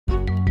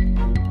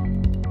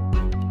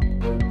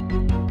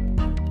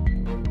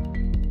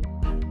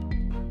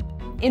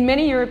In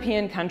many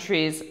European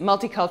countries,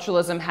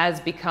 multiculturalism has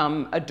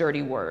become a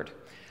dirty word.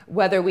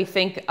 Whether we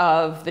think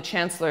of the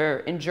Chancellor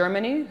in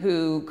Germany,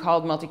 who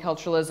called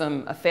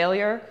multiculturalism a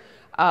failure,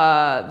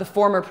 the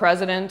former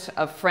president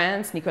of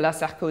France, Nicolas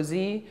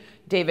Sarkozy,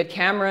 David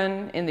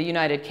Cameron in the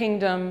United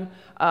Kingdom,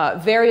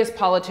 various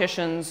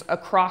politicians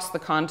across the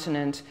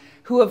continent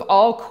who have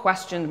all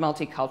questioned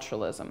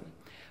multiculturalism.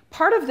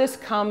 Part of this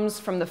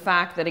comes from the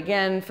fact that,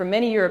 again, for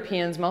many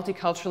Europeans,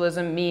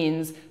 multiculturalism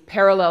means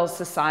parallel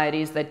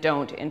societies that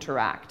don't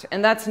interact.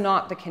 And that's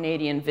not the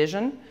Canadian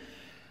vision.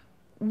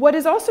 What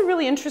is also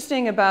really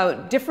interesting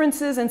about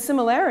differences and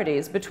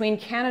similarities between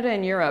Canada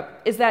and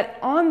Europe is that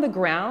on the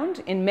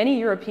ground, in many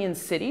European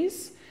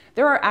cities,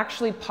 there are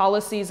actually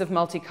policies of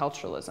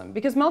multiculturalism,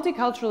 because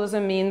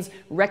multiculturalism means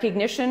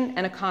recognition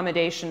and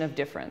accommodation of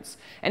difference.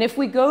 And if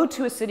we go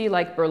to a city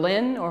like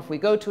Berlin, or if we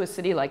go to a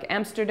city like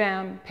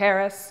Amsterdam,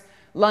 Paris,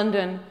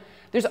 London,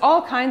 there's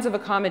all kinds of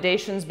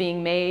accommodations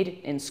being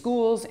made in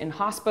schools, in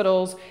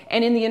hospitals,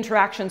 and in the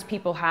interactions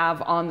people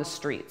have on the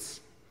streets.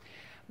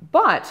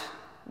 But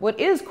what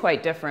is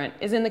quite different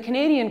is in the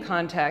Canadian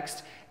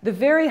context, the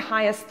very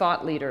highest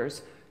thought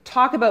leaders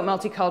talk about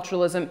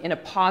multiculturalism in a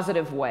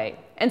positive way.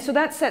 And so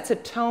that sets a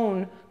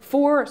tone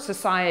for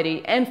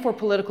society and for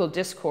political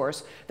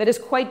discourse that is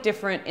quite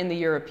different in the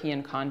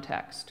European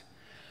context.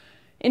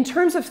 In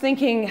terms of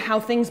thinking how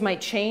things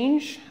might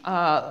change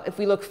if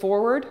we look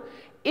forward,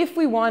 if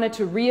we wanted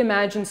to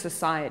reimagine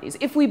societies,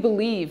 if we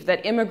believe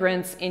that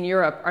immigrants in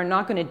Europe are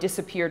not going to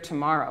disappear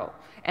tomorrow,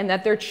 and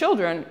that their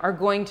children are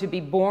going to be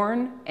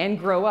born and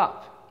grow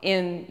up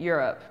in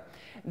Europe,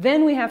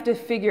 then we have to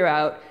figure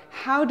out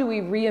how do we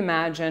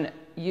reimagine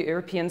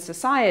European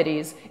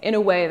societies in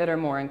a way that are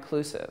more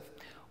inclusive.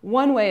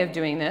 One way of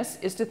doing this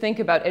is to think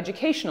about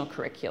educational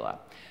curricula.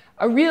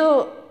 A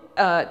real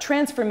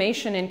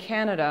transformation in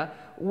Canada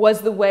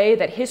was the way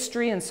that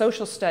history and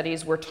social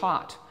studies were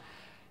taught.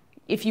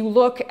 If you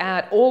look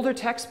at older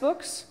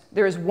textbooks,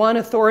 there is one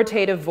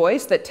authoritative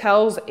voice that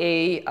tells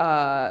a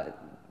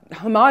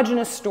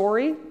homogeneous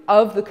story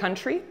of the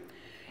country.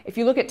 If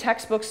you look at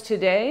textbooks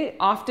today,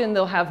 often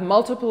they'll have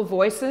multiple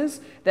voices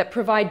that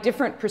provide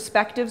different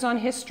perspectives on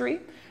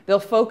history. They'll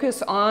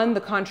focus on the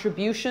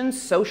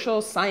contributions,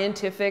 social,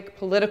 scientific,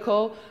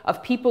 political,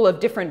 of people of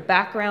different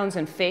backgrounds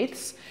and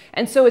faiths.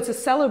 And so it's a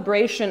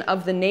celebration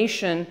of the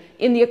nation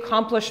in the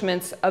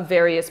accomplishments of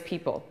various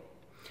people.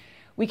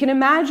 We can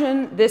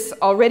imagine this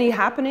already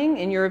happening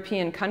in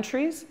European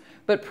countries,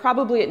 but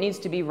probably it needs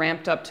to be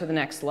ramped up to the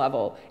next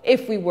level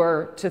if we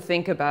were to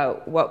think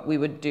about what we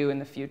would do in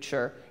the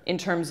future in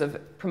terms of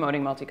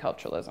promoting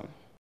multiculturalism.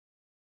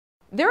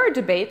 There are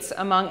debates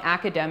among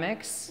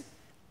academics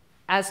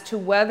as to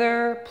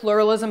whether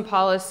pluralism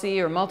policy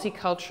or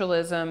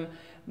multiculturalism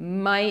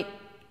might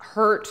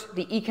hurt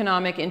the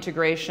economic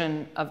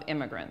integration of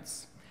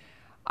immigrants.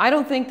 I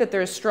don't think that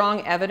there's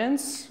strong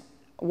evidence,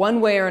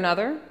 one way or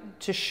another,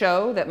 to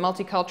show that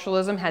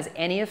multiculturalism has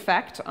any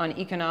effect on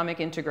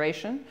economic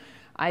integration.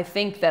 I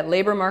think that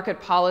labor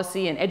market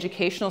policy and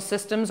educational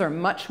systems are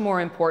much more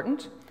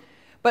important.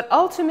 But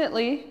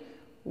ultimately,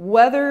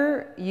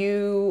 whether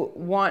you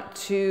want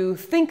to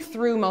think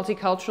through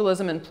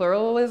multiculturalism and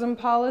pluralism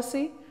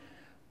policy,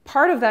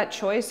 part of that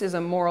choice is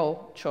a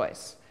moral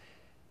choice.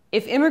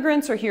 If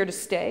immigrants are here to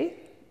stay,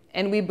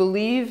 and we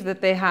believe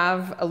that they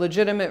have a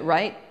legitimate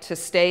right to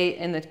stay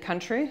in the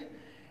country,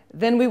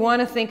 then we want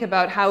to think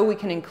about how we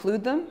can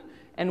include them.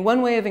 And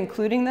one way of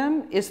including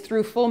them is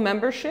through full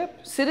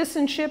membership,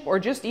 citizenship, or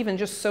even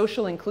just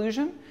social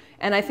inclusion.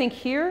 And I think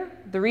here,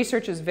 the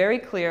research is very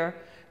clear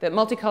that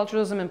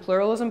multiculturalism and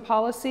pluralism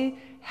policy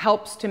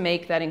helps to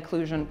make that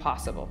inclusion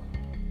possible.